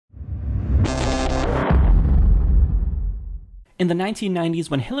In the 1990s,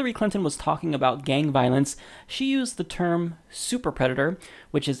 when Hillary Clinton was talking about gang violence, she used the term super predator,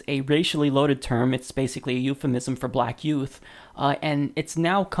 which is a racially loaded term. It's basically a euphemism for black youth, and it's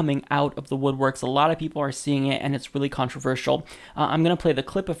now coming out of the woodworks. A lot of people are seeing it, and it's really controversial. I'm going to play the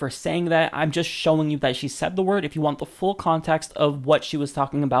clip of her saying that. I'm just showing you that she said the word. If you want the full context of what she was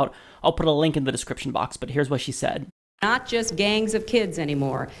talking about, I'll put a link in the description box, but here's what she said. Not just gangs of kids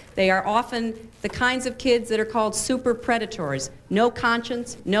anymore. They are often the kinds of kids that are called super predators. No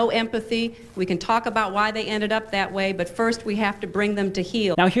conscience, no empathy. We can talk about why they ended up that way, but first we have to bring them to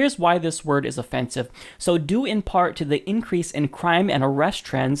heel. Now here's why this word is offensive. So due in part to the increase in crime and arrest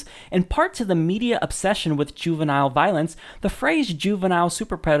trends, in part to the media obsession with juvenile violence, the phrase juvenile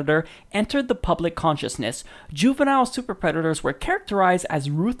super predator entered the public consciousness. Juvenile super predators were characterized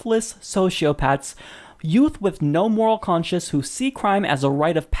as ruthless sociopaths, youth with no moral conscience who see crime as a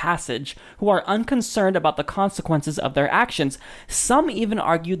rite of passage, who are unconcerned about the consequences of their actions. Some even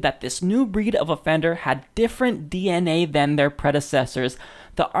argued that this new breed of offender had different DNA than their predecessors.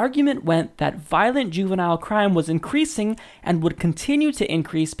 The argument went that violent juvenile crime was increasing and would continue to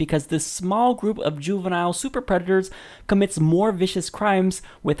increase because this small group of juvenile super predators commits more vicious crimes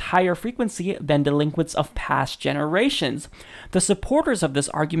with higher frequency than delinquents of past generations. The supporters of this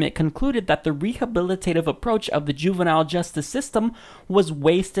argument concluded that the rehabilitative approach of the juvenile justice system was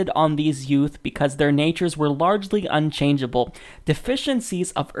wasted on these youth because their natures were largely unchangeable.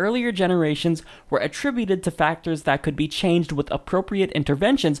 Deficiencies of earlier generations were attributed to factors that could be changed with appropriate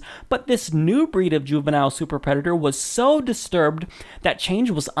interventions, but this new breed of juvenile super predator was so disturbed that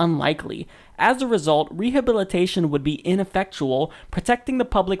change was unlikely. As a result, rehabilitation would be ineffectual. Protecting the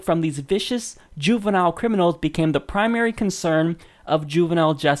public from these vicious juvenile criminals became the primary concern of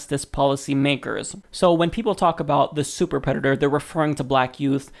juvenile justice policy makers. So when people talk about the super predator, they're referring to black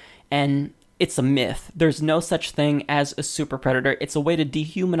youth, and it's a myth. There's no such thing as a super predator. It's a way to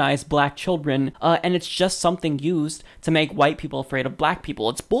dehumanize black children, and it's just something used to make white people afraid of black people.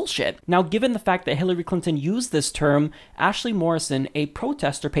 It's bullshit. Now, given the fact that Hillary Clinton used this term, Ashley Morrison, a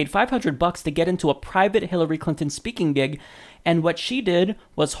protester, paid $500 to get into a private Hillary Clinton speaking gig, and what she did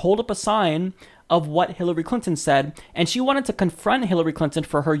was hold up a sign of what Hillary Clinton said, and she wanted to confront Hillary Clinton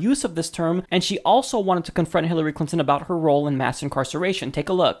for her use of this term, and she also wanted to confront Hillary Clinton about her role in mass incarceration. Take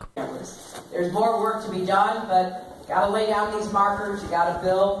a look. There's more work to be done, but you gotta lay down these markers, you gotta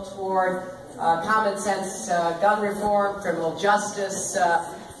build toward common sense gun reform, criminal justice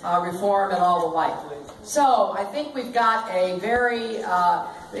reform, and all the like. So I think we've got a very, I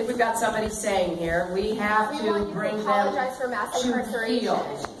think we've got somebody saying here, we have to bring them apologize for mass incarceration.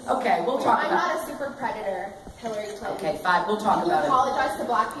 Okay, we'll talk about it. I'm not a super predator, Hillary Clinton. Okay, fine, we'll talk about it. You apologize to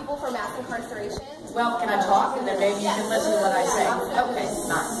black people for mass incarceration? Well, can I talk, and then maybe you can listen to what I say? Okay,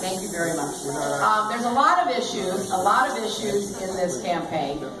 fine. Thank you very much. There's a lot of issues in this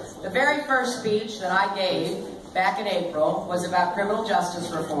campaign. The very first speech that I gave back in April was about criminal justice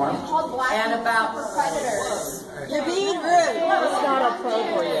reform and about predators. You're being rude. It's not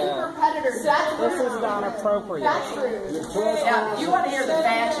appropriate. Predators. This is not appropriate. That's rude. Yeah, you want to hear the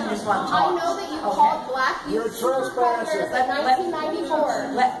facts, you just want to talk. I know that you called black youth super predators in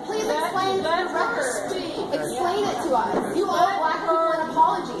 1994. Please explain the record. Explain it to us. You owe black people an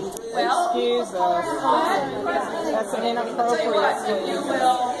apology. Well, excuse us. That's an inappropriate thing. If you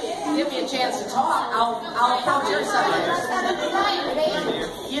will give me a chance to talk, I'll approach your side.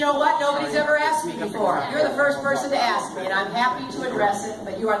 You know what? Nobody's ever asked me before. You're the first person to ask me, and I'm happy to address it,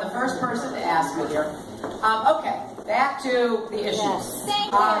 but you are the first person to ask me here. Okay, back to the issues.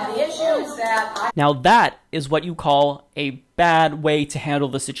 The issues that Now that is what you call a bad way to handle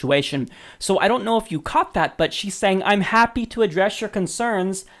the situation. So I don't know if you caught that, but she's saying, I'm happy to address your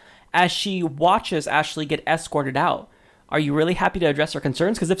concerns, as she watches Ashley get escorted out. Are you really happy to address her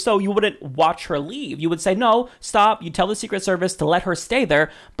concerns? Because if so, you wouldn't watch her leave. You would say, no, stop. You tell the Secret Service to let her stay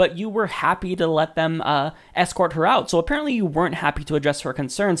there, but you were happy to let them escort her out. So apparently you weren't happy to address her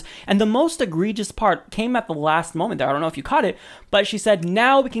concerns. And the most egregious part came at the last moment there. I don't know if you caught it, but she said,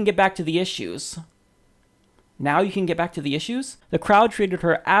 now we can get back to the issues. Now you can get back to the issues? The crowd treated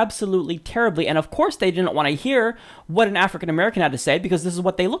her absolutely terribly, and of course they didn't want to hear what an African American had to say, because this is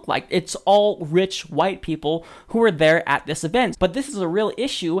what they look like. It's all rich white people who were there at this event. But this is a real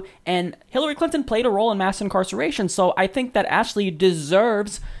issue, and Hillary Clinton played a role in mass incarceration, so I think that Ashley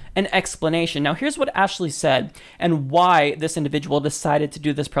deserves an explanation. Now here's what Ashley said and why this individual decided to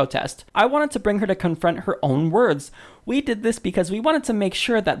do this protest. I wanted to bring her to confront her own words. We did this because we wanted to make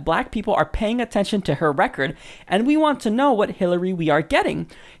sure that black people are paying attention to her record, and we want to know what Hillary we are getting.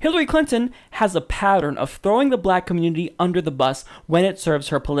 Hillary Clinton has a pattern of throwing the black community under the bus when it serves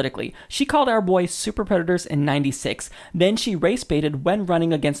her politically. She called our boys super predators in '96. Then she race baited when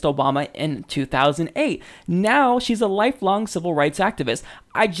running against Obama in 2008. Now she's a lifelong civil rights activist.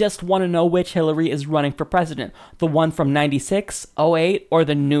 I just want to know which Hillary is running for president, the one from '96, '08, or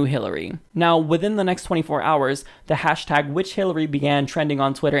the new Hillary. Now, within the next 24 hours, the hashtag #Which began trending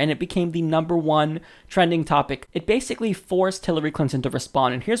on Twitter, and it became the #1 trending topic. It basically forced Hillary Clinton to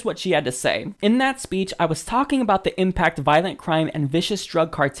respond, and here's what she had to say. In that speech, I was talking about the impact violent crime and vicious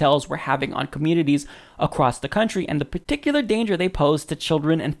drug cartels were having on communities across the country and the particular danger they pose to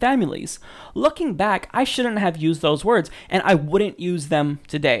children and families. Looking back, I shouldn't have used those words, and I wouldn't use them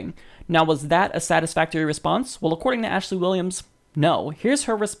today. Now, was that a satisfactory response? Well, according to Ashley Williams, no. Here's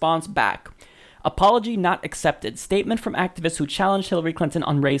her response back. Apology not accepted. Statement from activists who challenged Hillary Clinton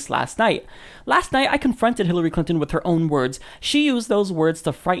on race last night. Last night, I confronted Hillary Clinton with her own words. She used those words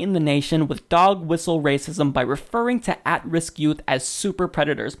to frighten the nation with dog whistle racism by referring to at-risk youth as super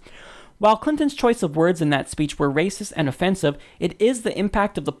predators. While Clinton's choice of words in that speech were racist and offensive, it is the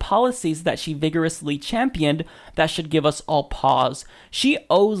impact of the policies that she vigorously championed that should give us all pause. She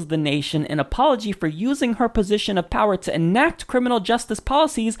owes the nation an apology for using her position of power to enact criminal justice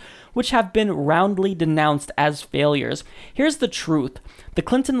policies which have been roundly denounced as failures. Here's the truth. The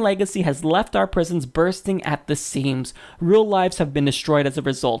Clinton legacy has left our prisons bursting at the seams. Real lives have been destroyed as a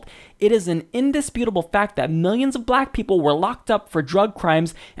result. It is an indisputable fact that millions of black people were locked up for drug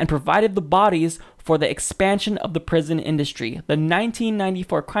crimes and provided the bodies for the expansion of the prison industry. The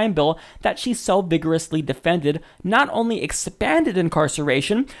 1994 crime bill that she so vigorously defended not only expanded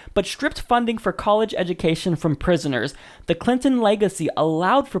incarceration, but stripped funding for college education from prisoners. The Clinton legacy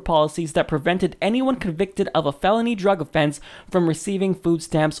allowed for policies that prevented anyone convicted of a felony drug offense from receiving food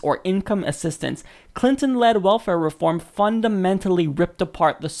stamps or income assistance. Clinton-led welfare reform fundamentally ripped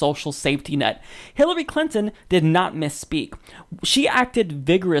apart the social safety net. Hillary Clinton did not misspeak. She acted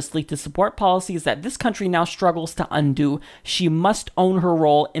vigorously to support policies that this country now struggles to undo. She must own her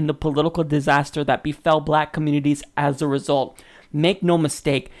role in the political disaster that befell black communities as a result. Make no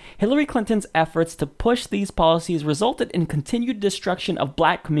mistake, Hillary Clinton's efforts to push these policies resulted in continued destruction of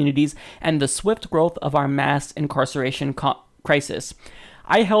black communities and the swift growth of our mass incarceration crisis.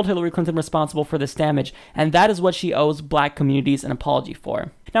 I held Hillary Clinton responsible for this damage, and that is what she owes black communities an apology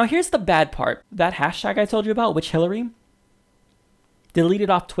for. Now here's the bad part. That hashtag I told you about, which Hillary, deleted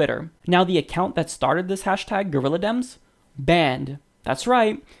off Twitter. Now the account that started this hashtag, Gorilla Dems, banned. That's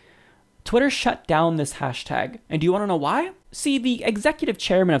right. Twitter shut down this hashtag. And do you want to know why? See, the executive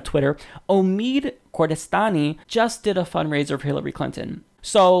chairman of Twitter, Omid Kordestani, just did a fundraiser for Hillary Clinton.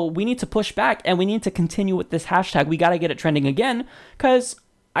 So we need to push back and we need to continue with this hashtag. We got to get it trending again because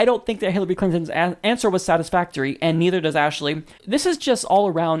I don't think that Hillary Clinton's answer was satisfactory, and neither does Ashley. This is just all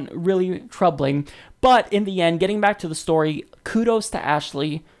around really troubling. But in the end, getting back to the story, kudos to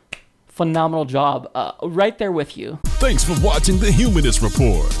Ashley. Phenomenal job. Right there with you. Thanks for watching the Humanist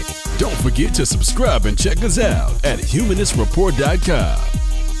Report. Don't forget to subscribe and check us out at humanistreport.com.